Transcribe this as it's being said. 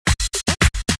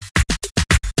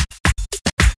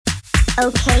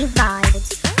Okay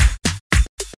vibes.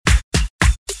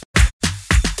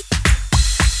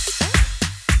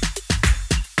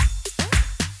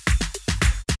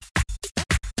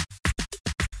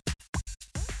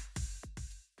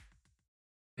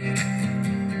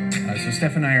 So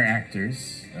Steph and I are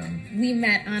actors. We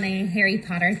met on a Harry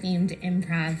Potter themed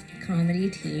improv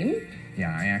comedy team.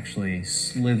 Yeah, I actually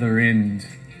slither in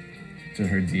to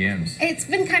her DMs. It's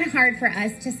been kind of hard for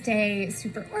us to stay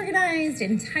super organized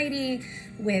and tidy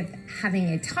with having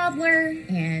a toddler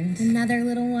and another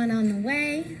little one on the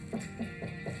way.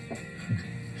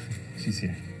 She's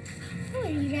here. Oh, are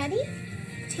you ready?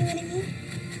 Do you want to eat?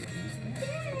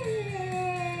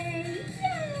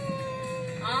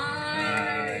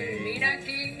 Ay, mira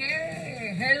quién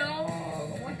es. Hello,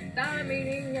 ¿cómo está mi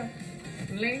niño?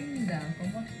 Linda,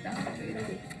 ¿cómo está? Mira,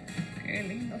 qué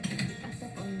lindo. Esta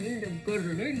familia, qué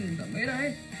linda.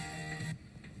 Mira,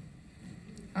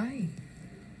 Ay,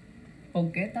 ¿por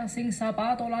qué está sin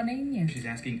zapato la niña? She's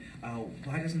asking,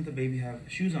 why doesn't the baby have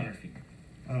shoes on her feet?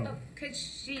 Because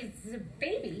she's a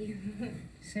baby.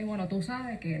 Sí, bueno, tú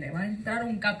sabes que le va a entrar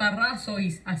un catarrazo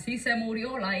y así se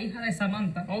murió la hija de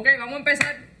Samantha. Ok, vamos a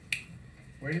empezar.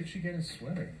 Where did she get a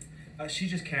sweater? She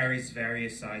just carries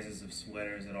various sizes of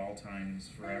sweaters at all times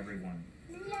for everyone.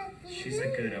 She's a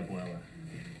good abuela.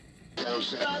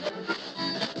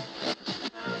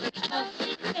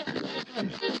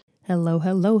 Hello,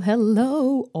 hello,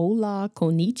 hello. Hola,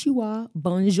 konnichiwa,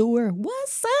 bonjour.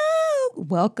 What's up?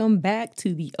 Welcome back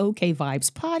to the OK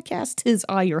Vibes podcast. Tis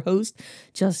I, your host,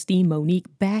 Justine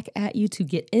Monique, back at you to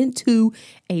get into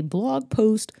a blog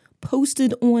post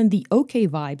posted on the OK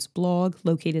Vibes blog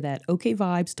located at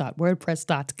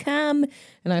okvibes.wordpress.com.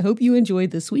 And I hope you enjoyed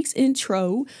this week's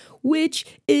intro, which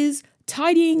is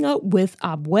Tidying Up with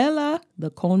Abuela,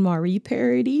 the KonMari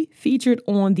parody, featured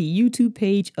on the YouTube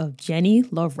page of Jenny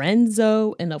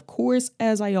Lorenzo. And of course,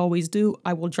 as I always do,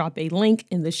 I will drop a link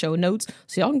in the show notes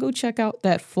so y'all can go check out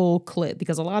that full clip,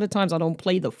 because a lot of times I don't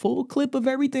play the full clip of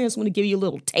everything. I just want to give you a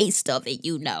little taste of it,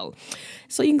 you know.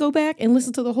 So you can go back and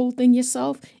listen to the whole thing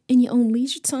yourself in your own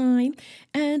leisure time.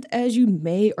 And as you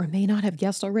may or may not have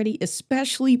guessed already,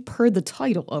 especially per the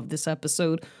title of this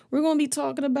episode, we're going to be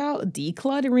talking about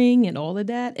decluttering and all of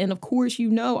that. And of course, you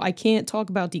know I can't talk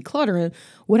about decluttering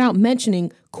without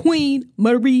mentioning Queen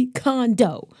Marie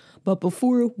Kondo. But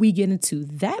before we get into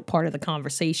that part of the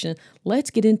conversation,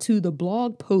 let's get into the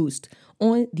blog post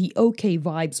on the OK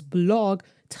Vibes blog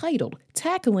titled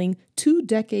Tackling 2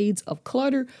 Decades of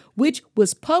Clutter, which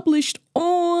was published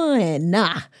on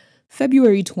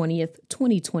February 20th,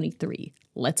 2023.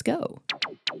 Let's go.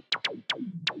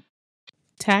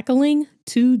 Tackling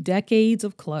 2 decades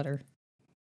of clutter.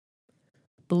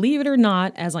 Believe it or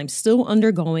not, as I'm still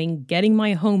undergoing getting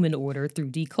my home in order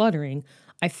through decluttering,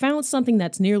 I found something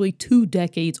that's nearly 2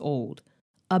 decades old.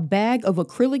 A bag of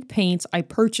acrylic paints I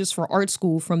purchased for art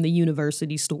school from the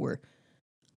university store.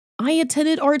 I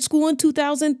attended art school in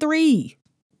 2003.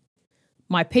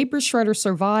 My paper shredder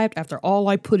survived after all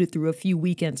I put it through a few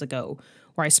weekends ago,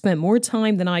 where I spent more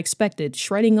time than I expected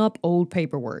shredding up old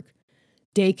paperwork,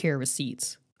 daycare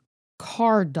receipts,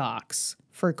 car docs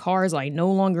for cars I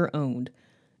no longer owned,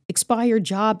 expired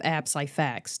job apps I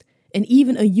faxed, and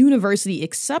even a university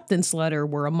acceptance letter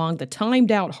were among the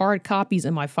timed out hard copies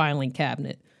in my filing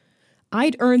cabinet.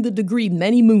 I'd earned the degree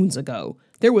many moons ago.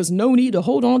 There was no need to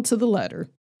hold on to the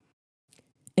letter.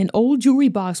 An old jewelry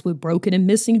box with broken and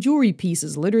missing jewelry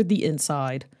pieces littered the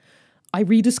inside. I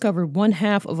rediscovered one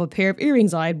half of a pair of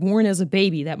earrings I had worn as a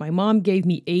baby that my mom gave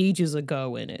me ages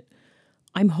ago in it.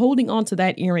 I'm holding onto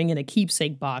that earring in a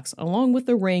keepsake box, along with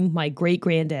the ring my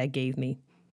great-granddad gave me.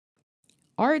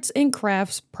 Arts and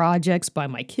crafts projects by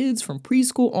my kids from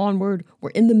preschool onward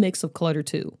were in the mix of clutter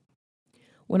too.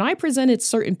 When I presented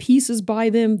certain pieces by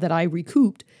them that I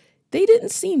recouped, they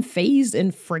didn't seem fazed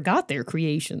and forgot their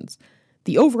creations.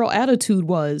 The overall attitude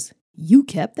was, "You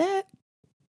kept that?"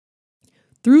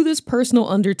 Through this personal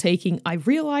undertaking, I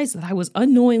realized that I was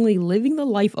unknowingly living the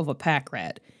life of a pack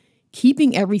rat,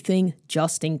 keeping everything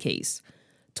just in case,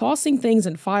 tossing things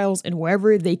in files and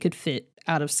wherever they could fit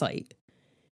out of sight.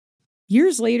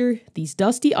 Years later, these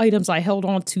dusty items I held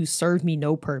on to served me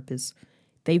no purpose.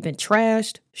 They've been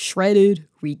trashed, shredded,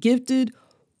 regifted,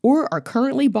 or are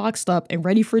currently boxed up and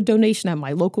ready for donation at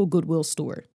my local Goodwill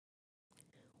store.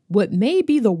 What may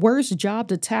be the worst job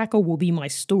to tackle will be my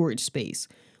storage space,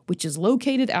 which is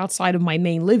located outside of my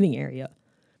main living area.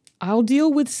 I'll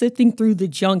deal with sifting through the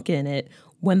junk in it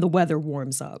when the weather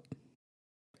warms up.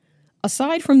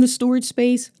 Aside from the storage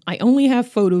space, I only have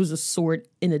photos to sort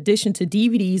in addition to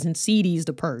DVDs and CDs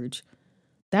to purge.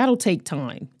 That'll take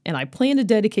time, and I plan to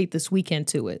dedicate this weekend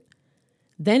to it.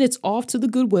 Then it's off to the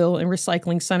Goodwill and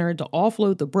Recycling Center to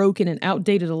offload the broken and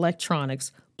outdated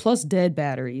electronics, plus dead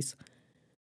batteries.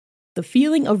 The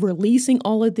feeling of releasing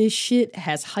all of this shit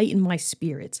has heightened my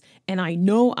spirits, and I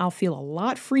know I'll feel a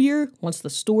lot freer once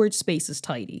the storage space is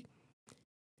tidy.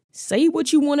 Say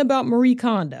what you want about Marie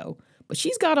Kondo, but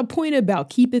she's got a point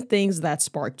about keeping things that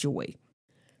spark joy.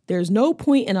 There's no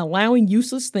point in allowing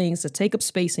useless things to take up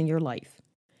space in your life.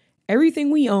 Everything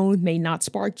we own may not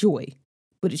spark joy,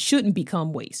 but it shouldn't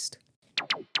become waste.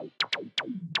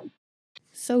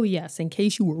 So yes, in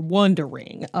case you were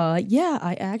wondering,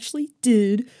 I actually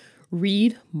did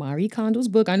read Marie Kondo's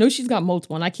book. I know she's got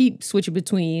multiple, and I keep switching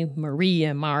between Marie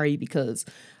and Mari because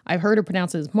I've heard her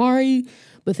pronounce it as Mari,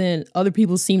 but then other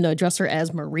people seem to address her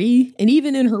as Marie. And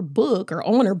even in her book or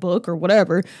on her book or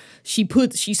whatever, she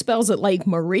spells it like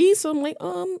Marie. So I'm like,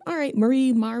 all right,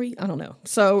 Marie, Mari, I don't know.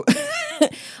 So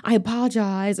I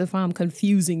apologize if I'm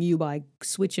confusing you by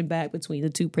switching back between the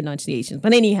two pronunciations.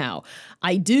 But anyhow,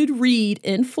 I did read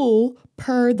in full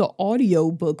per the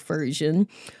audiobook version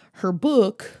her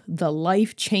book, The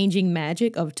Life-Changing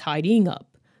Magic of Tidying Up,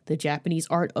 the Japanese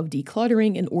Art of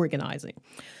Decluttering and Organizing.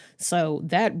 So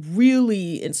that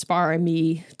really inspired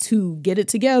me to get it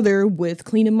together with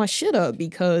cleaning my shit up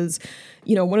because,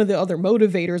 one of the other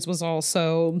motivators was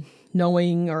also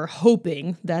knowing or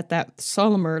hoping that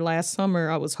last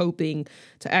summer, I was hoping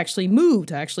to actually move,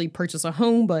 to actually purchase a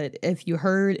home. But if you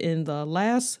heard in the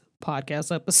last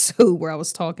podcast episode where I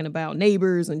was talking about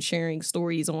neighbors and sharing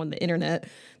stories on the internet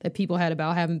that people had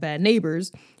about having bad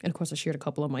neighbors, and of course I shared a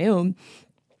couple of my own,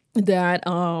 that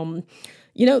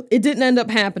it didn't end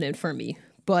up happening for me.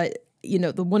 But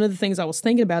one of the things I was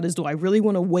thinking about is, do I really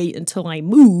want to wait until I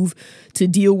move to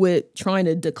deal with trying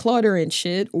to declutter and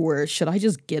shit, or should I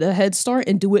just get a head start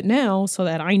and do it now so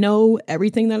that I know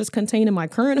everything that is contained in my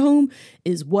current home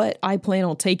is what I plan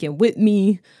on taking with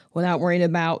me without worrying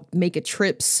about making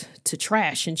trips to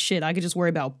trash and shit. I could just worry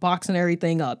about boxing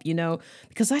everything up,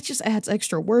 because that just adds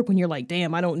extra work when you're like,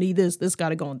 damn, I don't need this. This got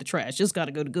to go in the trash. This got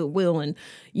to go to Goodwill. And,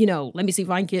 let me see if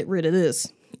I can get rid of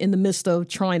this in the midst of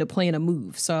trying to plan a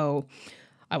move. So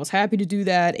I was happy to do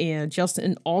that. And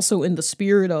also in the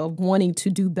spirit of wanting to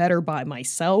do better by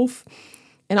myself.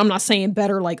 And I'm not saying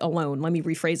better like alone. Let me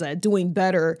rephrase that. Doing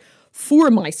better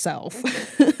for myself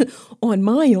on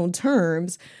my own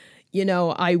terms.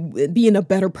 I being a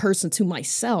better person to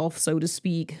myself, so to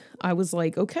speak, I was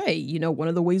like, okay, one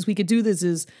of the ways we could do this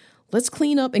is let's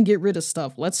clean up and get rid of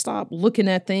stuff. Let's stop looking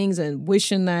at things and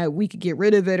wishing that we could get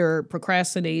rid of it or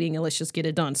procrastinating, and let's just get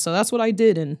it done. So that's what I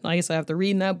did. And like I said, after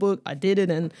reading that book, I did it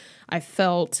and I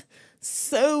felt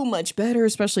so much better,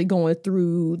 especially going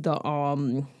through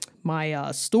the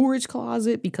my storage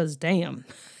closet because damn,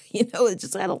 it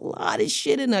just had a lot of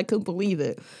shit in it. I couldn't believe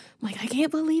it. I'm like, I can't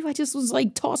believe I just was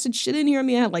like tossing shit in here. I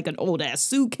mean, I had like an old ass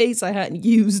suitcase I hadn't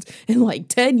used in like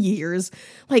 10 years.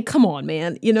 Like, come on,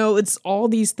 man. It's all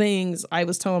these things I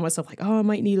was telling myself like, oh, I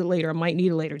might need it later. I might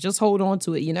need it later. Just hold on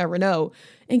to it. You never know.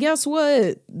 And guess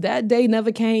what? That day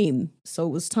never came. So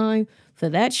it was time for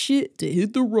that shit to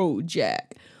hit the road,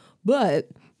 Jack. But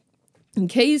in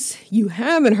case you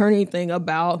haven't heard anything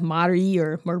about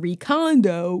Marie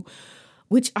Kondo,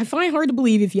 which I find hard to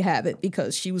believe if you haven't,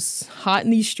 because she was hot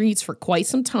in these streets for quite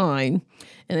some time.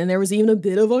 And then there was even a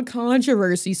bit of a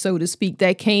controversy, so to speak,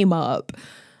 that came up.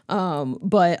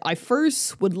 But I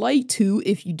first would like to,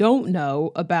 if you don't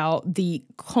know, about the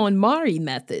KonMari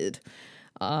method,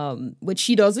 which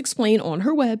she does explain on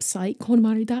her website,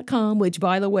 KonMari.com, which,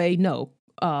 by the way, no,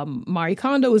 Marie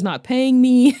Kondo is not paying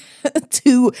me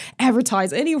to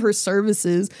advertise any of her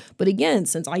services. But again,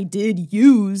 since I did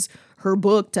use her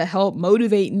book to help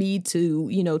motivate me to,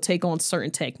 take on certain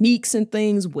techniques and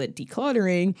things with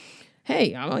decluttering,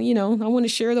 hey, I want to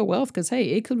share the wealth because, hey,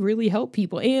 it could really help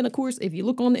people. And of course, if you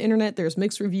look on the internet, there's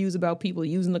mixed reviews about people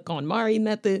using the KonMari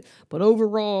method. But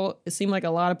overall, it seemed like a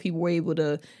lot of people were able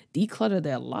to declutter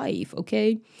their life.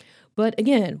 Okay. But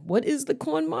again, what is the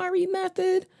KonMari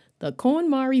method? The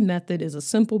KonMari method is a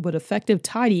simple but effective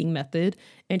tidying method,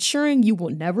 ensuring you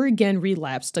will never again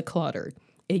relapse to clutter.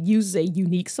 It uses a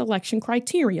unique selection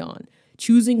criterion,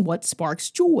 choosing what sparks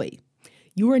joy.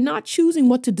 You are not choosing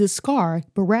what to discard,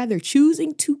 but rather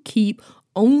choosing to keep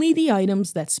only the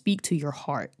items that speak to your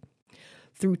heart.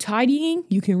 Through tidying,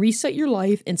 you can reset your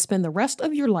life and spend the rest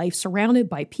of your life surrounded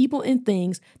by people and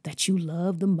things that you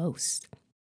love the most.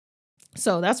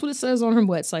 So that's what it says on her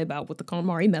website about what the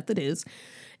KonMari method is.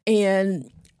 And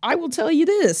I will tell you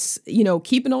this,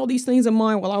 keeping all these things in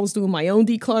mind while I was doing my own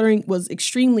decluttering was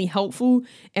extremely helpful.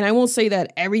 And I won't say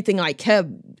that everything I kept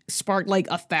sparked like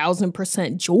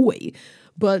 1,000% joy,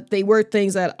 but they were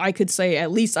things that I could say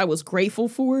at least I was grateful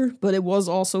for, but it was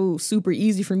also super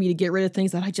easy for me to get rid of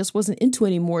things that I just wasn't into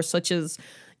anymore, such as,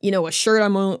 a shirt I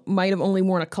might have only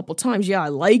worn a couple times. Yeah, I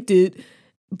liked it,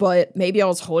 but maybe I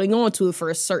was holding on to it for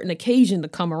a certain occasion to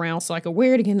come around so I could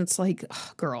wear it again. It's like,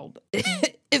 girl,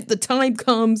 if the time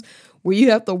comes where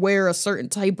you have to wear a certain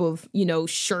type of,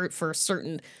 shirt for a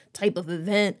certain type of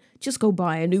event, just go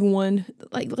buy a new one.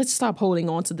 Like, let's stop holding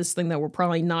on to this thing that we're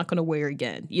probably not going to wear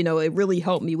again. It really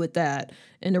helped me with that,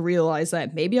 and to realize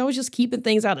that maybe I was just keeping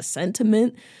things out of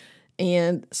sentiment.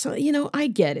 And so, I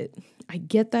get it. I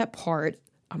get that part.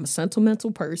 I'm a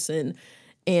sentimental person.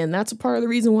 And that's a part of the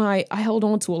reason why I held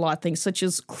on to a lot of things, such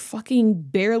as fucking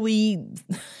barely,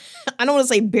 I don't want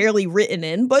to say barely written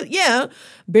in, but yeah,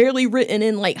 barely written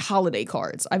in like holiday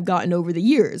cards I've gotten over the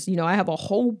years. I have a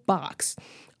whole box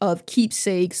of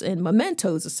keepsakes and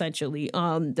mementos, essentially,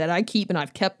 that I keep, and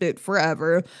I've kept it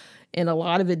forever. And a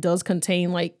lot of it does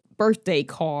contain like birthday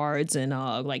cards and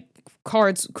like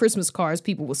cards, Christmas cards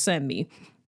people will send me.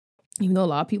 Even though a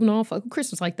lot of people don't fuck with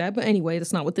Christmas like that. But anyway,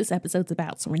 that's not what this episode's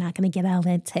about, so we're not going to get all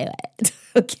into it.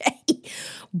 Okay.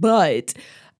 But,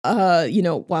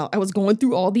 while I was going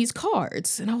through all these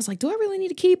cards, and I was like, do I really need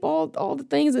to keep all the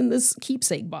things in this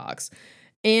keepsake box?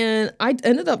 And I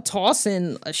ended up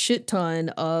tossing a shit ton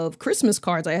of Christmas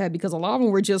cards I had, because a lot of them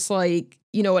were just like,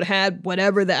 it had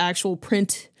whatever the actual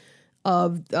print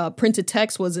of printed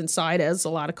text was inside, as a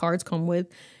lot of cards come with.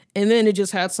 And then it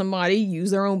just had somebody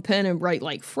use their own pen and write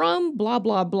like from blah,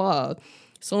 blah, blah.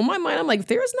 So in my mind, I'm like, if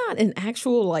there's not an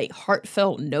actual like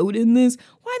heartfelt note in this,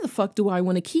 why the fuck do I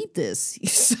want to keep this?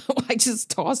 So I just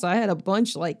tossed. I had a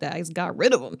bunch like that. I just got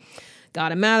rid of them. Got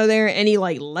them out of there. Any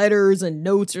like letters and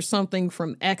notes or something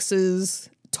from exes,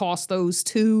 toss those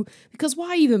too. Because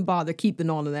why even bother keeping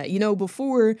on to that?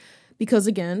 Before, because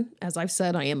again, as I've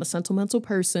said, I am a sentimental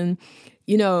person.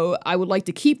 I would like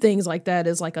to keep things like that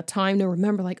as like a time to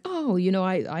remember, like, oh,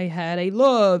 I had a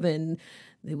love, and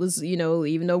it was,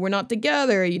 even though we're not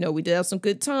together, we did have some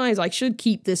good times. I should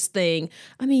keep this thing.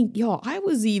 I mean, y'all, I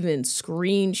was even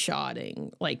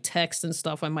screenshotting like texts and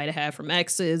stuff I might have had from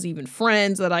exes, even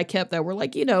friends that I kept that were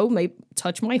like, may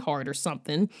touch my heart or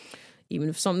something, even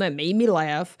if something that made me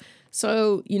laugh.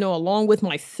 So, along with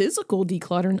my physical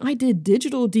decluttering, I did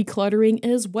digital decluttering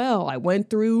as well. I went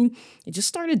through and just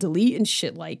started deleting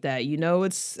shit like that.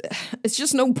 It's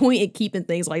just no point in keeping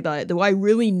things like that. Do I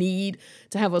really need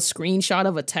to have a screenshot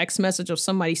of a text message of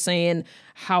somebody saying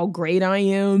how great I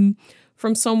am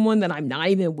from someone that I'm not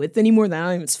even with anymore, that I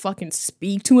don't even fucking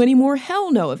speak to anymore?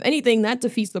 Hell no. If anything, that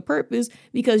defeats the purpose,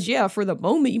 because yeah, for the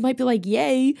moment you might be like,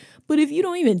 yay, but if you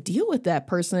don't even deal with that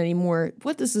person anymore,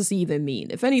 what does this even mean?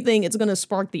 If anything, it's going to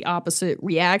spark the opposite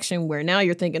reaction, where now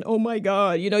you're thinking, oh my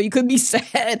God, you could be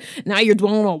sad. Now you're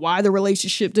dwelling on why the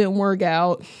relationship didn't work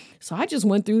out. So I just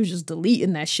went through just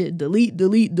deleting that shit. Delete.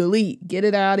 Get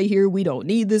it out of here. We don't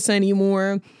need this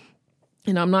anymore.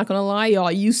 And I'm not going to lie, y'all,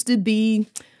 I used to be,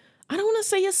 I don't want to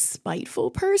say a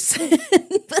spiteful person,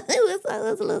 but I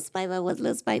was a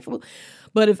little spiteful.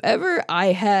 But if ever I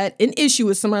had an issue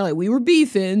with somebody, like we were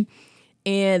beefing,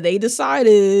 and they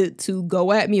decided to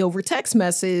go at me over text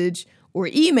message or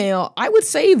email, I would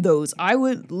save those. I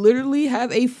would literally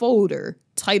have a folder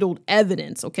titled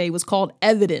evidence. Okay, it was called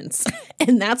evidence.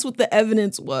 And that's what the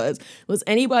evidence was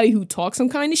anybody who talked some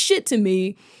kind of shit to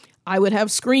me, I would have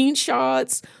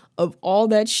screenshots of all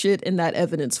that shit in that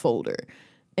evidence folder.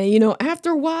 And,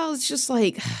 after a while, it's just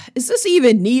like, is this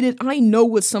even needed? I know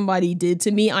what somebody did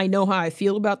to me. I know how I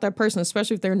feel about that person,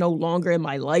 especially if they're no longer in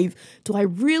my life. Do I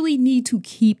really need to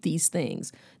keep these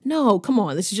things? No, come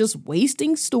on. This is just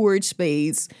wasting storage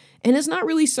space. And it's not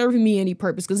really serving me any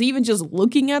purpose, because even just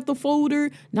looking at the folder,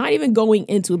 not even going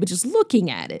into it, but just looking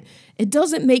at it, it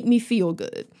doesn't make me feel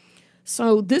good.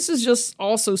 So this is just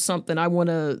also something I want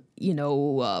to,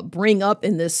 bring up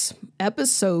in this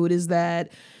episode, is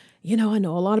that, I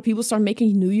know a lot of people start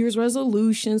making New Year's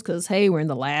resolutions because, hey, we're in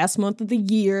the last month of the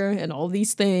year and all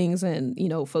these things. And,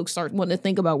 folks start wanting to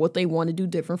think about what they want to do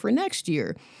different for next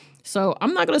year. So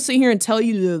I'm not going to sit here and tell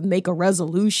you to make a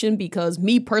resolution, because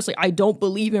me personally, I don't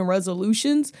believe in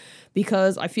resolutions,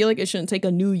 because I feel like it shouldn't take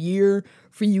a new year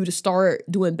for you to start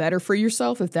doing better for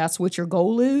yourself if that's what your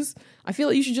goal is. I feel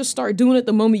like you should just start doing it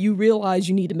the moment you realize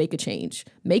you need to make a change.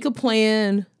 Make a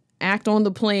plan, act on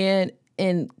the plan,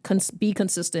 and be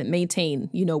consistent, maintain,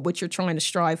 what you're trying to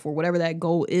strive for, whatever that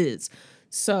goal is.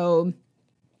 So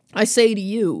I say to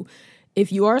you,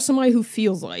 if you are somebody who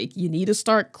feels like you need to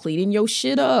start cleaning your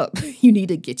shit up, you need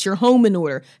to get your home in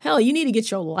order. Hell, you need to get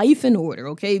your life in order,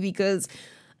 okay? Because,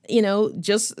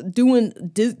 just doing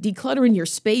decluttering your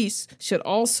space should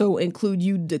also include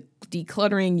you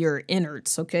decluttering your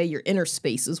innards, okay? Your inner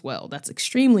space as well. That's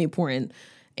extremely important.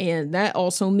 And that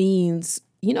also means,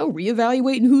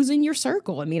 reevaluating who's in your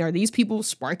circle. I mean, are these people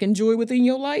sparking joy within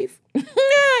your life?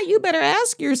 You better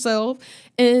ask yourself,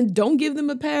 and don't give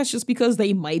them a pass just because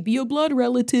they might be a blood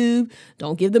relative.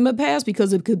 Don't give them a pass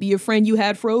because it could be a friend you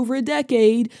had for over a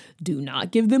decade. Do not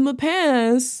give them a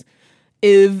pass.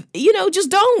 If,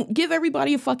 just don't give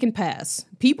everybody a fucking pass.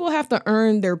 People have to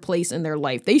earn their place in their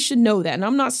life. They should know that. And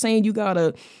I'm not saying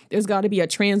there's gotta be a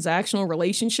transactional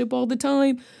relationship all the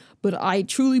time, but I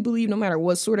truly believe no matter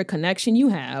what sort of connection you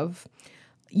have,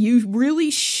 you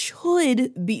really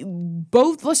should be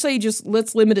both.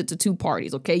 Let's limit it to two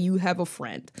parties. Okay. You have a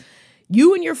friend.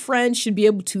 You and your friend should be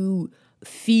able to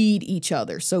feed each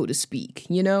other, so to speak.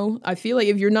 I feel like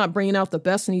if you're not bringing out the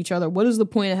best in each other, what is the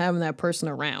point of having that person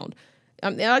around?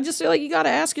 I just feel like you got to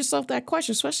ask yourself that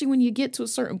question, especially when you get to a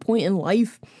certain point in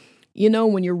life,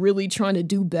 when you're really trying to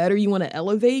do better, you want to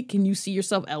elevate. Can you see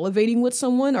yourself elevating with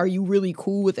someone? Are you really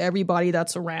cool with everybody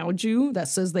that's around you that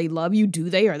says they love you?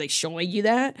 Do they? Are they showing you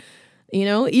that?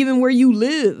 Even where you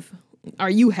live, are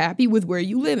you happy with where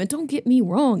you live? And don't get me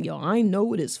wrong, y'all. I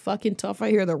know it is fucking tough.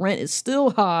 I hear the rent is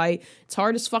still high. It's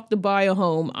hard as fuck to buy a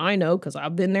home. I know, because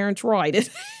I've been there and tried it.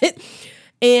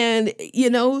 And,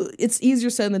 it's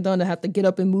easier said than done to have to get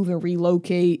up and move and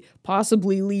relocate,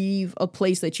 possibly leave a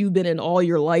place that you've been in all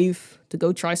your life to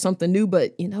go try something new.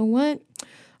 But you know what?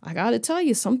 I got to tell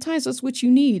you, sometimes that's what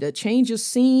you need. A change of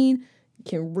scene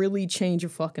can really change your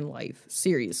fucking life.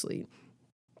 Seriously.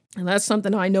 And that's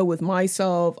something I know with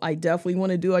myself. I definitely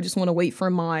want to do. I just want to wait for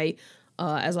my,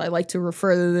 as I like to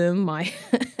refer to them, my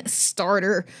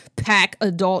starter pack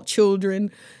adult children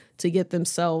to get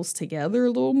themselves together a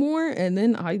little more. And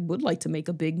then I would like to make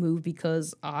a big move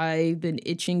because I've been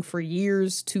itching for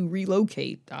years to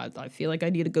relocate. I feel like I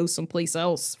need to go someplace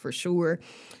else for sure.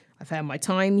 I've had my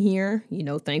time here.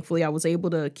 Thankfully I was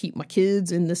able to keep my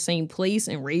kids in the same place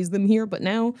and raise them here. But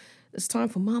now it's time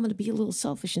for mama to be a little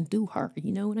selfish and do her.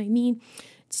 You know what I mean?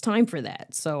 It's time for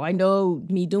that. So I know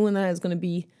me doing that is going to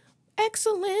be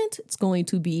excellent. It's going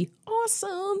to be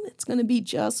awesome. It's going to be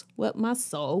just what my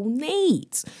soul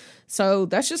needs. So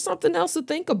that's just something else to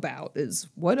think about, is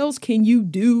what else can you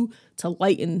do to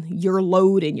lighten your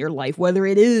load in your life? Whether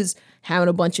it is having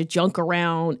a bunch of junk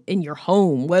around in your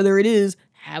home, whether it is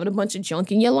having a bunch of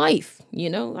junk in your life.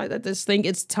 I just think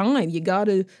it's time. You got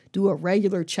to do a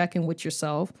regular check-in with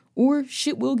yourself or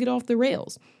shit will get off the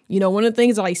rails. One of the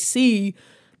things I see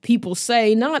people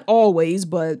say, not always,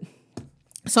 but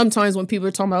sometimes when people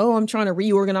are talking about, I'm trying to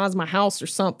reorganize my house or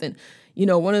something,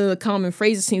 one of the common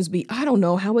phrases seems to be, I don't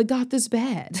know how it got this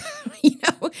bad,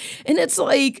 and it's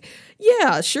like,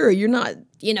 yeah, sure. You're not,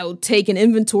 taking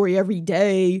inventory every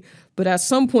day, but at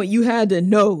some point you had to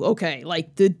know, okay,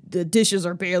 like the dishes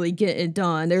are barely getting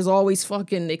done. There's always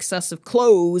fucking excessive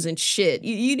clothes and shit.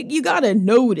 You got to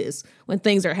notice when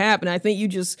things are happening. I think you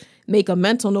just make a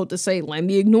mental note to say, let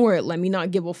me ignore it. Let me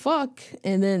not give a fuck.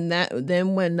 And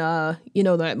then when,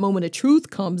 that moment of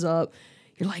truth comes up,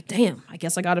 you're like, damn, I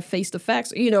guess I got to face the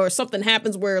facts, or something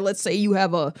happens where, let's say you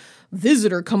have a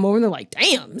visitor come over and they're like,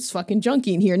 damn, it's fucking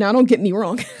junky in here. Now, don't get me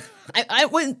wrong. I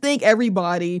wouldn't think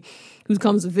everybody who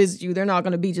comes to visit you, they're not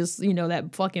going to be just,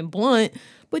 that fucking blunt,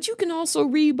 but you can also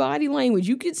read body language.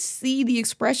 You can see the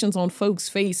expressions on folks'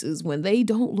 faces when they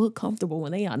don't look comfortable,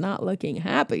 when they are not looking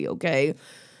happy. Okay.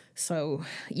 So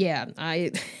yeah,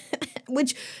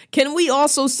 which can we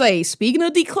also say, speaking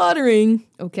of decluttering,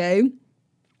 okay,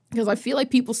 because I feel like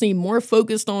people seem more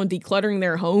focused on decluttering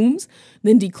their homes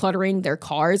than decluttering their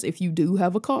cars if you do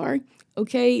have a car.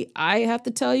 Okay, I have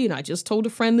to tell you, and I just told a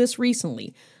friend this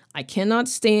recently, I cannot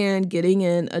stand getting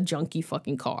in a junky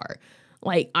fucking car.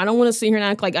 Like, I don't want to sit here and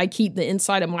act like I keep the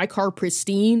inside of my car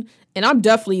pristine. And I'm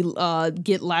definitely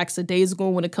get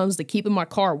lackadaisical when it comes to keeping my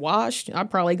car washed. I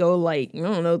probably go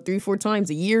 3-4 times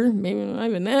a year, maybe not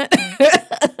even that.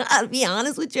 I'll be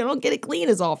honest with you, I don't get it clean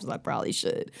as often as I probably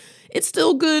should. It's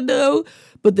still good though.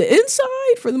 But the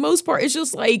inside, for the most part, it's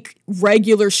just like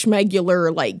regular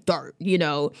schmegular, like dirt,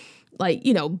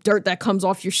 dirt that comes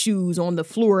off your shoes on the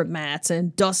floor mats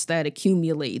and dust that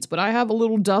accumulates. But I have a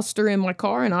little duster in my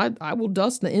car and I will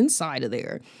dust the inside of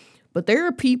there. But there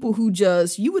are people who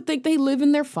you would think they live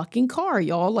in their fucking car,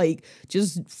 y'all. Like,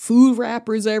 just food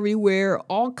wrappers everywhere,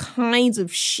 all kinds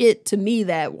of shit to me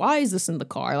that, why is this in the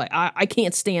car? Like, I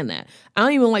can't stand that. I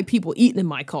don't even like people eating in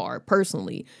my car,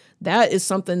 personally. That is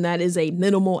something that is a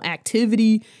minimal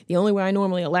activity. The only way I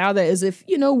normally allow that is if,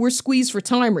 we're squeezed for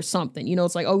time or something.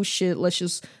 It's like, oh shit, let's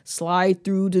just slide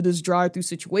through to this drive-through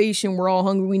situation. We're all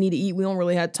hungry. We need to eat. We don't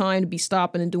really have time to be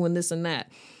stopping and doing this and that.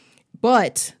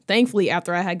 But thankfully,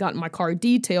 after I had gotten my car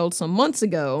detailed some months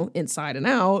ago, inside and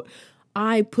out,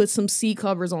 I put some seat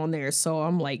covers on there. So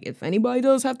I'm like, if anybody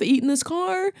does have to eat in this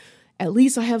car, at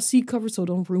least I have seat covers so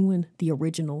don't ruin the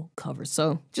original cover.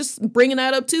 So just bringing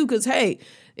that up too, because hey,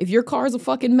 if your car's a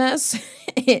fucking mess,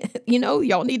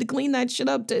 y'all need to clean that shit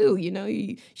up too.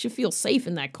 You should feel safe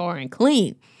in that car and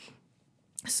clean.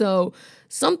 So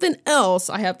something else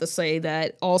I have to say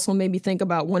that also made me think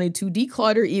about wanting to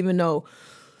declutter, even though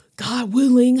God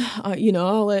willing,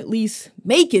 I'll at least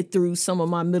make it through some of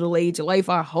my middle-aged life.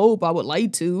 I hope. I would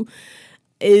like to.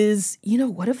 Is,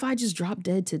 what if I just drop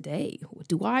dead today?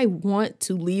 Do I want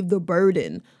to leave the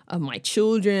burden of my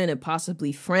children and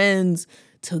possibly friends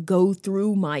to go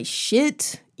through my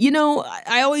shit?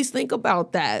 I always think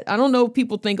about that. I don't know if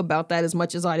people think about that as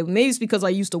much as I do. Maybe it's because I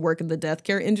used to work in the death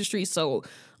care industry, so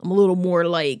I'm a little more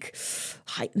like,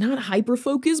 not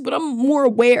hyper-focused, but I'm more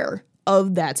aware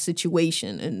of that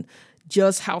situation and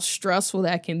just how stressful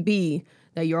that can be,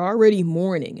 that you're already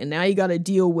mourning and now you got to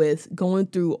deal with going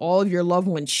through all of your loved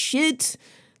one's shit.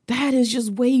 That is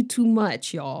just way too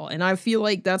much, y'all. And I feel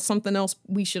like that's something else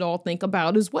we should all think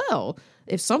about as well.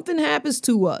 If something happens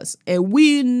to us and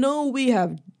we know we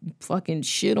have fucking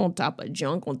shit on top of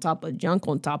junk, on top of junk,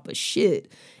 on top of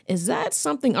shit, is that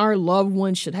something our loved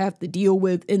ones should have to deal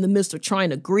with in the midst of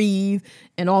trying to grieve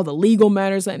and all the legal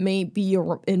matters that may be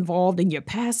involved in your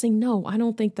passing? No, I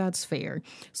don't think that's fair.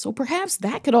 So perhaps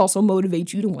that could also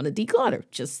motivate you to want to declutter.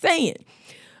 Just saying.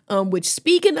 Which,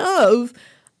 speaking of,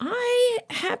 I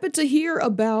happened to hear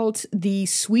about the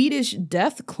Swedish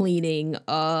death cleaning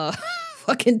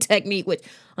fucking technique, which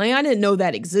I didn't know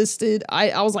that existed.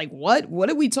 I was like, what? What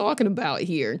are we talking about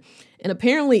here? And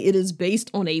apparently it is based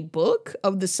on a book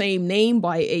of the same name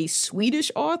by a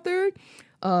Swedish author,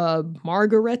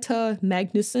 Margareta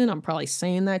Magnusson. I'm probably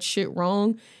saying that shit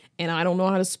wrong, and I don't know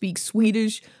how to speak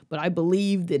Swedish, but I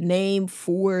believe the name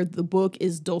for the book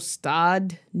is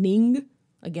Dostadning.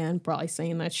 Again, probably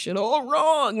saying that shit all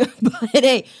wrong, but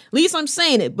hey, at least I'm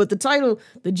saying it. But the title,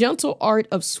 The Gentle Art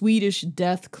of Swedish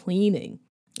Death Cleaning,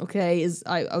 okay,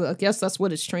 I guess that's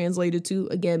what it's translated to.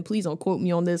 Again, please don't quote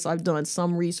me on this. I've done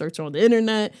some research on the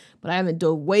internet, but I haven't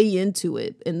dove way into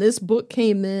it. And this book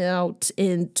came out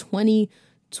in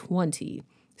 2020.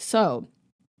 So,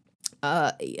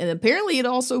 and apparently it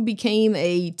also became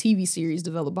a TV series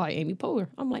developed by Amy Poehler.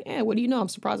 I'm like, what do you know? I'm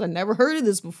surprised I never heard of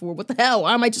this before. What the hell?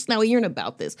 Why am I just now hearing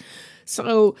about this?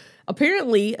 So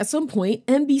apparently at some point,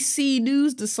 NBC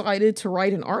News decided to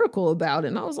write an article about it.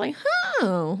 And I was like,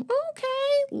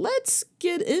 okay, let's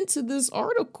get into this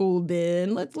article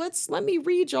then. Let me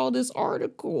read y'all this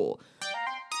article.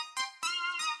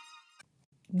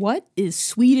 What is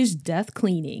Swedish death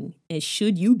cleaning, and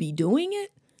should you be doing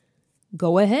it?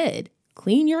 Go ahead,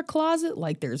 clean your closet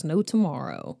like there's no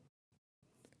tomorrow.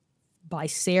 By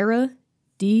Sarah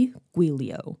D.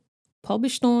 Guilio.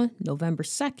 Published on November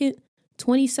 2nd,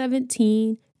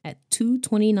 2017 at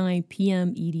 2:29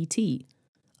 p.m. EDT.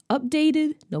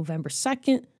 Updated November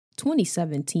 2nd,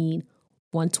 2017,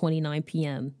 1:29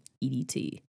 p.m.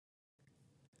 EDT.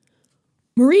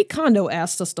 Marie Kondo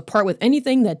asked us to part with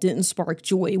anything that didn't spark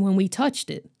joy when we touched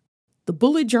it. The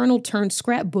bullet journal turned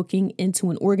scrapbooking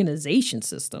into an organization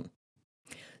system.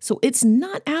 So it's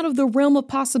not out of the realm of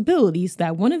possibilities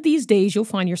that one of these days you'll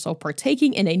find yourself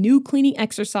partaking in a new cleaning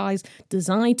exercise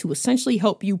designed to essentially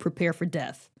help you prepare for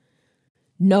death.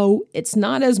 No, it's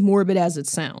not as morbid as it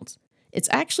sounds. It's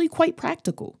actually quite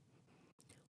practical.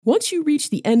 Once you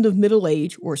reach the end of middle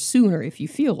age, or sooner if you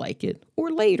feel like it,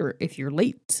 or later if you're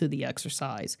late to the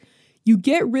exercise, you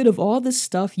get rid of all the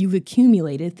stuff you've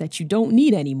accumulated that you don't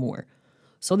need anymore,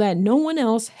 so that no one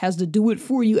else has to do it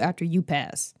for you after you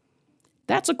pass.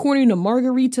 That's according to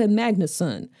Margareta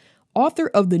Magnusson, author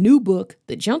of the new book,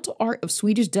 The Gentle Art of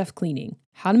Swedish Death Cleaning,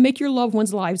 How to Make Your Loved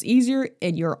Ones' Lives Easier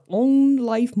and Your Own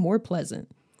Life More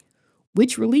Pleasant,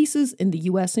 which releases in the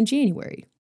US in January.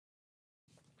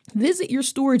 Visit your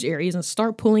storage areas and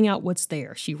start pulling out what's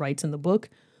there, she writes in the book.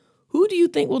 Who do you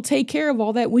think will take care of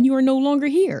all that when you are no longer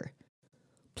here?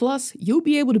 Plus, you'll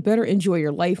be able to better enjoy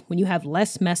your life when you have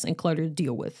less mess and clutter to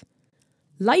deal with.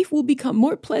 Life will become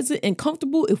more pleasant and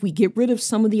comfortable if we get rid of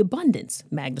some of the abundance,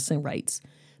 Magnusson writes.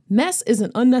 Mess is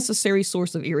an unnecessary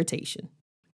source of irritation.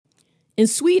 In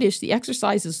Swedish, the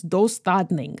exercise is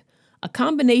dostadning, a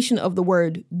combination of the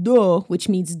word do, which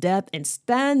means death, and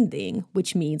standing,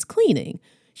 which means cleaning,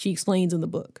 she explains in the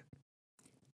book.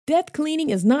 Death cleaning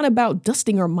is not about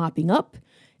dusting or mopping up.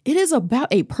 It is about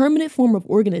a permanent form of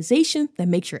organization that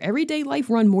makes your everyday life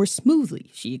run more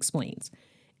smoothly, she explains.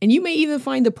 And you may even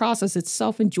find the process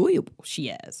itself enjoyable,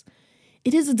 she adds.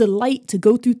 It is a delight to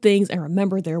go through things and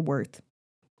remember their worth.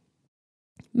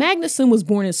 Magnuson was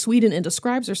born in Sweden and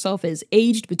describes herself as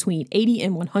aged between 80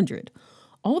 and 100.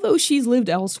 Although she's lived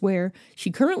elsewhere,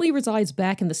 she currently resides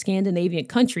back in the Scandinavian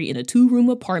country in a 2-room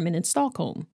apartment in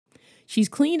Stockholm. She's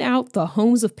cleaned out the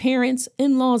homes of parents,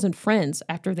 in-laws, and friends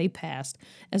after they passed,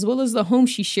 as well as the home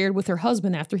she shared with her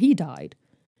husband after he died.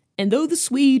 And though the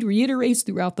Swede reiterates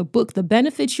throughout the book the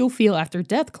benefits you'll feel after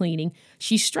death cleaning,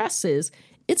 she stresses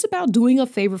it's about doing a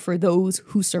favor for those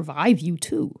who survive you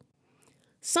too.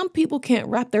 Some people can't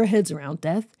wrap their heads around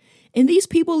death, and these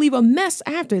people leave a mess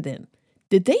after them.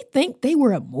 Did they think they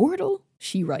were immortal?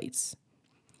 She writes.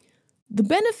 The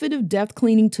benefit of death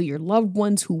cleaning to your loved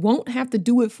ones who won't have to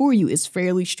do it for you is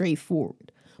fairly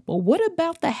straightforward. But what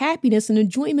about the happiness and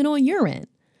enjoyment on your end?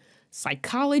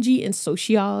 Psychology and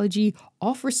sociology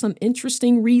offer some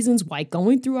interesting reasons why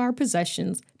going through our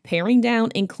possessions, paring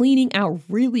down, and cleaning out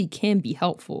really can be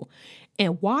helpful,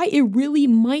 and why it really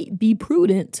might be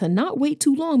prudent to not wait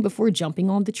too long before jumping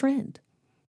on the trend.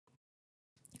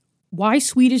 Why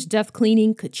Swedish death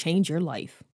cleaning could change your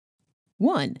life.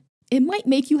 1. It might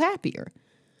make you happier.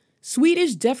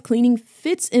 Swedish death cleaning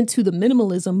fits into the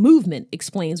minimalism movement,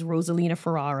 explains Rosalina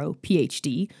Ferraro,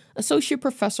 PhD, Associate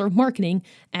Professor of Marketing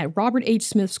at Robert H.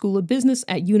 Smith School of Business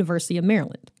at University of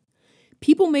Maryland.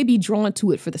 People may be drawn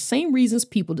to it for the same reasons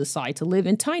people decide to live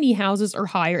in tiny houses or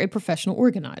hire a professional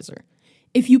organizer.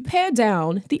 If you pare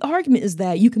down, the argument is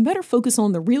that you can better focus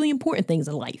on the really important things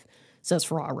in life, says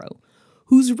Ferraro,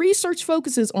 whose research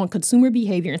focuses on consumer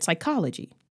behavior and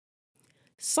psychology.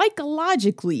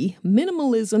 Psychologically,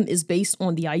 minimalism is based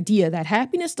on the idea that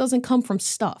happiness doesn't come from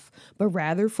stuff, but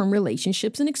rather from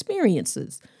relationships and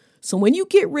experiences. So when you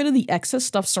get rid of the excess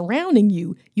stuff surrounding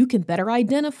you, you can better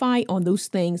identify on those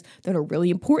things that are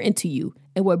really important to you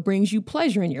and what brings you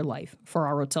pleasure in your life,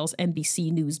 Ferraro tells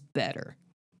NBC News Better.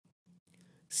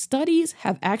 Studies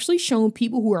have actually shown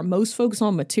people who are most focused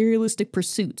on materialistic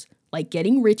pursuits, like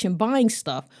getting rich and buying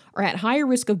stuff, are at higher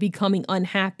risk of becoming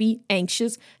unhappy,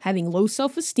 anxious, having low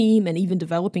self-esteem, and even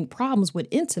developing problems with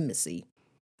intimacy.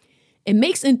 It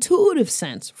makes intuitive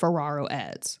sense, Ferraro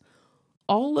adds.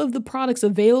 All of the products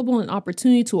available and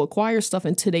opportunity to acquire stuff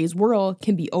in today's world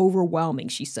can be overwhelming,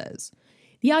 she says.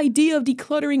 The idea of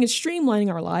decluttering and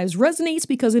streamlining our lives resonates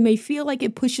because it may feel like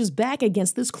it pushes back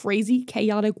against this crazy,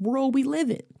 chaotic world we live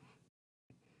in.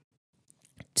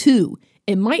 2.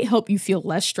 It might help you feel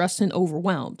less stressed and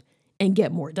overwhelmed and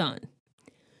get more done.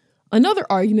 Another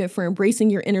argument for embracing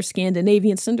your inner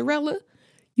Scandinavian Cinderella,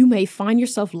 you may find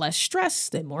yourself less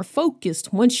stressed and more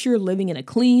focused once you're living in a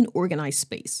clean, organized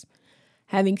space.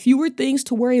 Having fewer things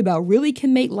to worry about really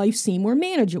can make life seem more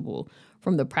manageable,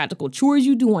 from the practical chores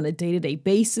you do on a day-to-day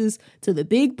basis to the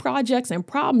big projects and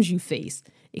problems you face,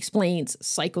 explains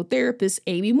psychotherapist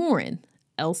Amy Morin,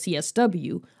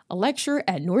 LCSW, a lecturer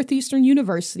at Northeastern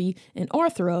University and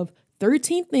author of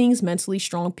 13 Things Mentally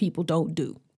Strong People Don't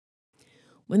Do.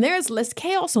 When there is less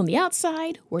chaos on the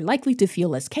outside, we're likely to feel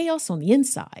less chaos on the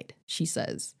inside, she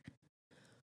says.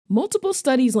 Multiple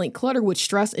studies link clutter with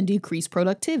stress and decreased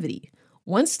productivity.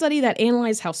 One study that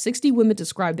analyzed how 60 women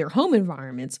described their home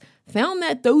environments found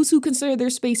that those who consider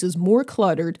their spaces more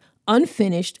cluttered,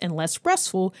 unfinished, and less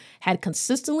restful had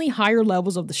consistently higher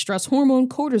levels of the stress hormone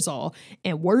cortisol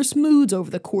and worse moods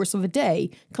over the course of a day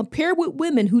compared with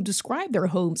women who describe their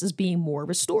homes as being more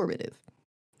restorative.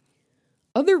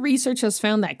 Other research has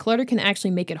found that clutter can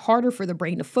actually make it harder for the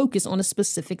brain to focus on a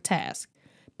specific task,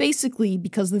 basically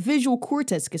because the visual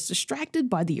cortex gets distracted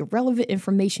by the irrelevant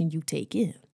information you take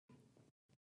in.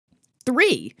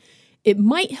 3. It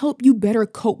might help you better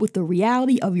cope with the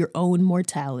reality of your own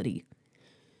mortality.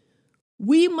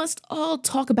 We must all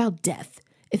talk about death.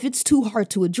 If it's too hard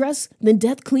to address, then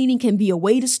death cleaning can be a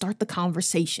way to start the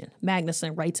conversation,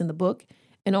 Magnuson writes in the book.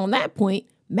 And on that point,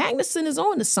 Magnuson is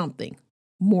on to something,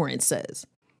 Morin says.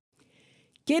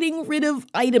 Getting rid of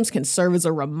items can serve as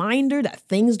a reminder that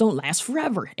things don't last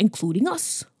forever, including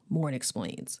us, Morin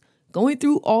explains. Going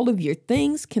through all of your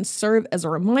things can serve as a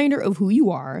reminder of who you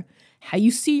are, how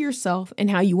you see yourself, and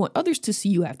how you want others to see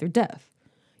you after death.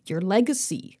 Your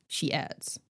legacy, she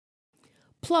adds.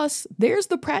 Plus, there's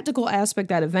the practical aspect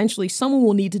that eventually someone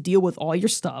will need to deal with all your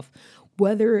stuff,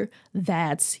 whether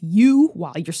that's you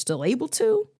while you're still able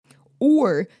to,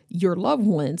 or your loved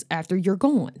ones after you're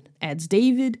gone, adds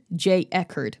David J.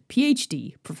 Eckert,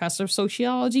 PhD, Professor of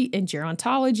Sociology and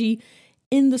Gerontology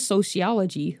in the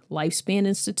Sociology Lifespan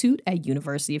Institute at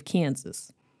University of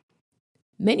Kansas.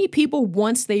 Many people,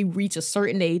 once they reach a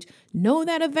certain age, know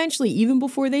that eventually, even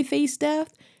before they face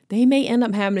death, they may end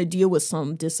up having to deal with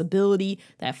some disability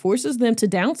that forces them to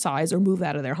downsize or move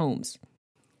out of their homes.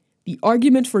 The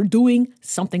argument for doing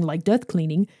something like death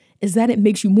cleaning is that it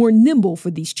makes you more nimble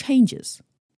for these changes.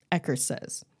 Eckert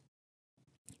says.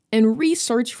 And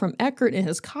research from Eckert and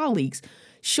his colleagues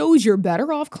shows you're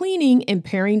better off cleaning and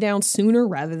paring down sooner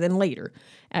rather than later,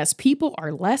 as people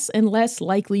are less and less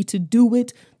likely to do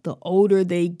it the older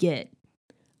they get.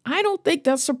 I don't think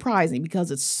that's surprising because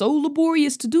it's so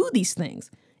laborious to do these things.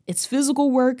 It's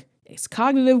physical work, it's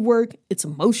cognitive work, it's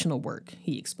emotional work,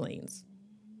 he explains.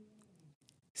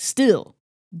 Still,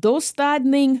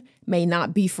 dostadning may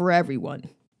not be for everyone.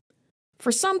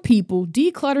 For some people,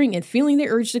 decluttering and feeling the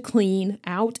urge to clean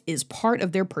out is part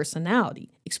of their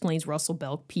personality, explains Russell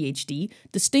Belk, PhD,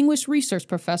 distinguished research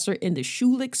professor in the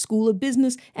Schulich School of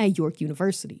Business at York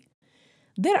University.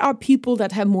 There are people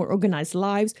that have more organized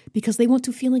lives because they want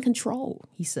to feel in control,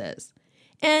 he says.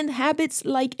 And habits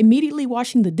like immediately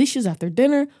washing the dishes after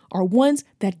dinner are ones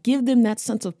that give them that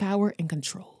sense of power and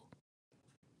control.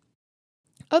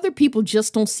 Other people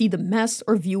just don't see the mess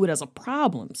or view it as a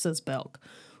problem, says Belk,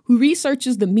 who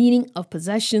researches the meaning of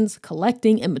possessions,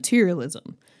 collecting, and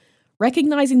materialism.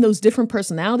 Recognizing those different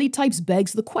personality types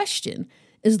begs the question,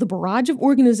 is the barrage of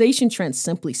organization trends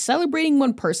simply celebrating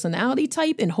one personality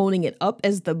type and holding it up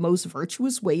as the most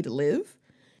virtuous way to live?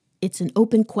 It's an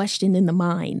open question in the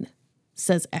mind,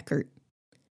 says Eckert.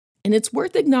 And it's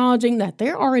worth acknowledging that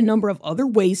there are a number of other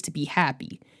ways to be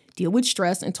happy, deal with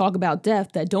stress, and talk about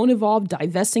death that don't involve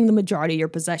divesting the majority of your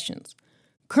possessions.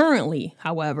 Currently,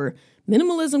 however,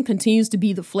 minimalism continues to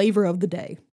be the flavor of the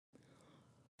day.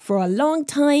 For a long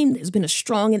time, there's been a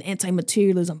strong and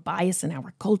anti-materialism bias in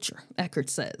our culture, Eckert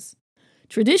says.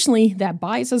 Traditionally, that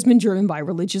bias has been driven by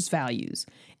religious values,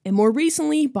 and more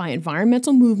recently by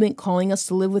environmental movement calling us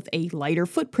to live with a lighter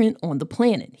footprint on the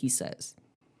planet, he says.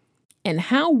 And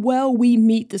how well we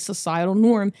meet this societal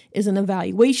norm is an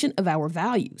evaluation of our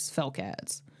values, Felk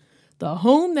adds. The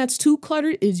home that's too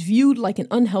cluttered is viewed like an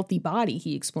unhealthy body,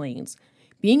 he explains.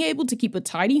 Being able to keep a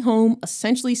tidy home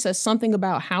essentially says something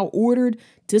about how ordered,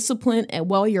 disciplined, and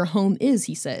well your home is,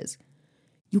 he says.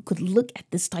 You could look at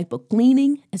this type of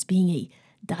cleaning as being a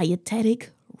dietetic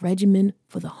regimen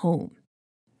for the home.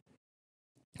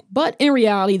 But in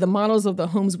reality, the models of the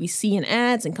homes we see in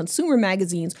ads and consumer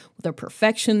magazines with a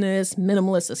perfectionist,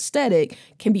 minimalist aesthetic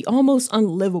can be almost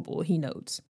unlivable, he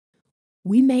notes.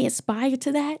 We may aspire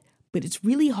to that, but it's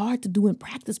really hard to do in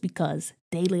practice because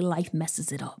daily life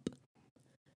messes it up.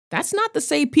 That's not to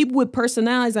say people with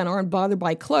personalities that aren't bothered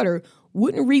by clutter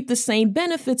wouldn't reap the same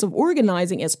benefits of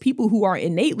organizing as people who are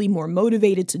innately more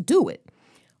motivated to do it.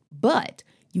 But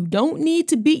you don't need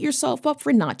to beat yourself up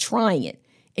for not trying it,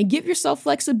 and give yourself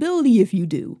flexibility if you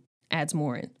do, adds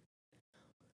Morin.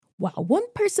 While one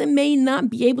person may not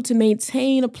be able to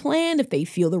maintain a plan if they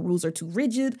feel the rules are too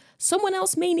rigid, someone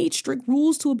else may need strict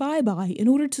rules to abide by in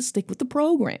order to stick with the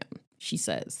program, she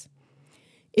says.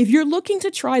 If you're looking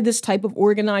to try this type of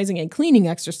organizing and cleaning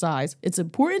exercise, it's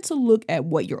important to look at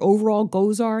what your overall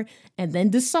goals are and then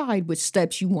decide which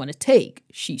steps you want to take,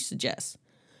 she suggests.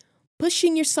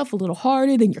 Pushing yourself a little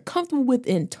harder than you're comfortable with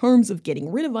in terms of getting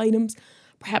rid of items,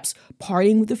 perhaps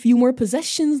parting with a few more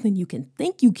possessions than you can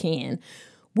think you can,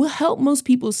 will help most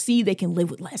people see they can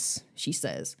live with less, she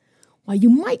says. While you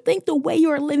might think the way you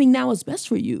are living now is best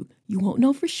for you, you won't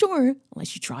know for sure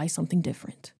unless you try something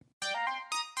different.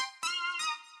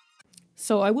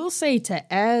 So I will say,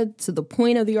 to add to the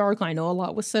point of the article, I know a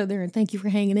lot was said there, and thank you for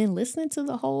hanging in, listening to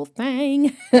the whole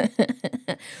thing.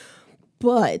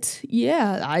 But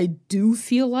yeah, I do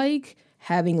feel like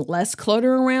having less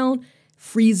clutter around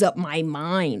frees up my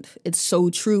mind. It's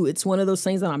so true. It's one of those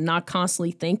things that I'm not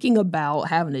constantly thinking about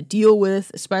having to deal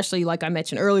with, especially like I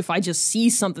mentioned earlier, if I just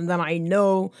see something that I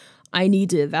know I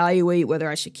need to evaluate whether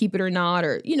I should keep it or not,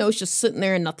 or, you know, it's just sitting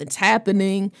there and nothing's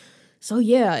happening. So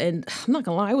yeah, and I'm not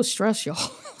gonna lie, I was stressed, y'all.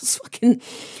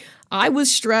 I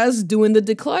was stressed doing the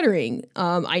decluttering.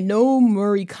 I know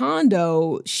Marie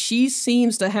Kondo, she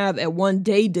seems to have a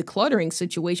one-day decluttering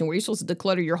situation where you're supposed to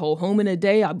declutter your whole home in a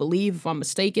day. I believe, if I'm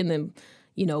mistaken, then,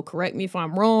 you know, correct me if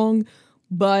I'm wrong.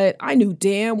 But I knew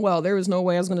damn well there was no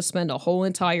way I was going to spend a whole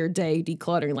entire day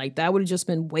decluttering. Like, that would have just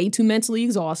been way too mentally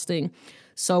exhausting.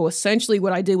 So essentially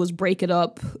what I did was break it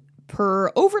up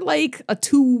over like a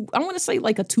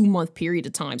 2-month period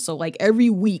of time. So like every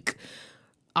week,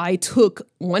 I took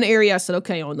one area, I said,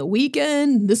 okay, on the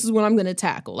weekend, this is what I'm going to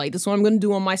tackle. Like, this is what I'm going to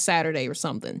do on my Saturday or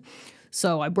something.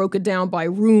 So I broke it down by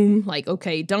room, like,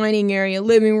 okay, dining area,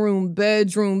 living room,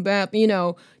 bedroom, bath, you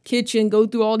know, kitchen, go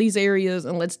through all these areas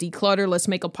and let's declutter. Let's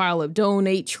make a pile of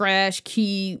donate, trash,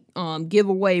 keep, give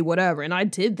away, whatever. And I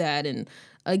did that. And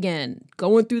again,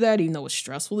 going through that, even though it was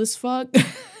stressful as fuck,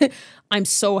 I'm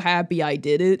so happy I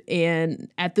did it. And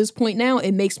at this point now,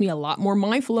 it makes me a lot more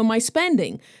mindful of my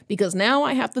spending, because now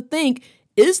I have to think,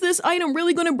 is this item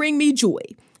really going to bring me joy?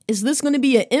 Is this going to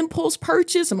be an impulse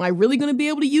purchase? Am I really going to be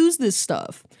able to use this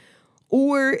stuff?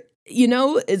 Or,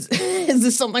 is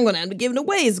this something I'm going to end up giving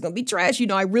away? Is it going to be trash?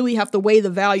 I really have to weigh the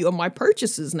value of my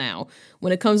purchases now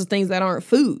when it comes to things that aren't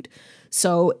food.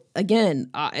 So again,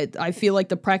 I feel like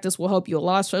the practice will help you a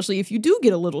lot, especially if you do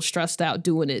get a little stressed out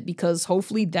doing it, because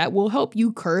hopefully that will help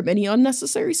you curb any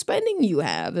unnecessary spending you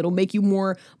have. It'll make you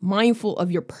more mindful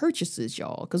of your purchases,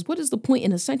 y'all. Because what is the point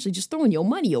in essentially just throwing your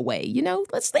money away?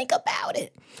 Let's think about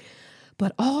it.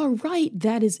 But all right,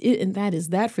 that is it. And that is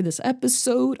that for this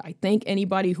episode. I thank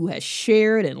anybody who has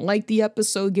shared and liked the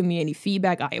episode. Give me any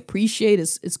feedback. I appreciate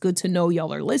it. It's good to know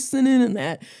y'all are listening and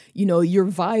that, you're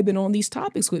vibing on these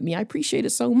topics with me. I appreciate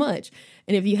it so much.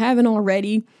 And if you haven't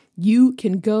already, you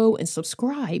can go and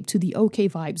subscribe to the OK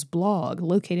Vibes blog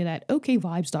located at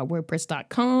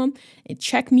okvibes.wordpress.com and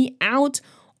check me out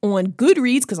on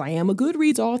Goodreads, because I am a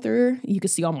Goodreads author. You can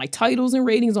see all my titles and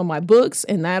ratings on my books,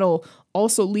 and that'll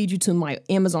also lead you to my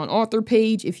Amazon author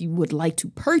page if you would like to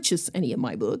purchase any of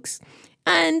my books.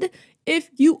 And if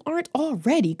you aren't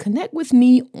already, connect with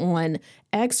me on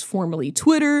X, formerly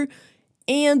Twitter,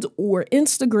 and or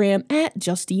Instagram at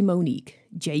JustineMonique,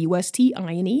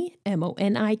 JustineMonike.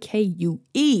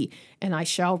 And I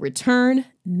shall return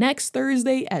next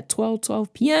Thursday at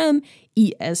 12 p.m.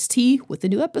 EST with a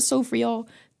new episode for y'all.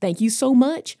 Thank you so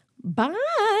much.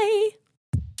 Bye.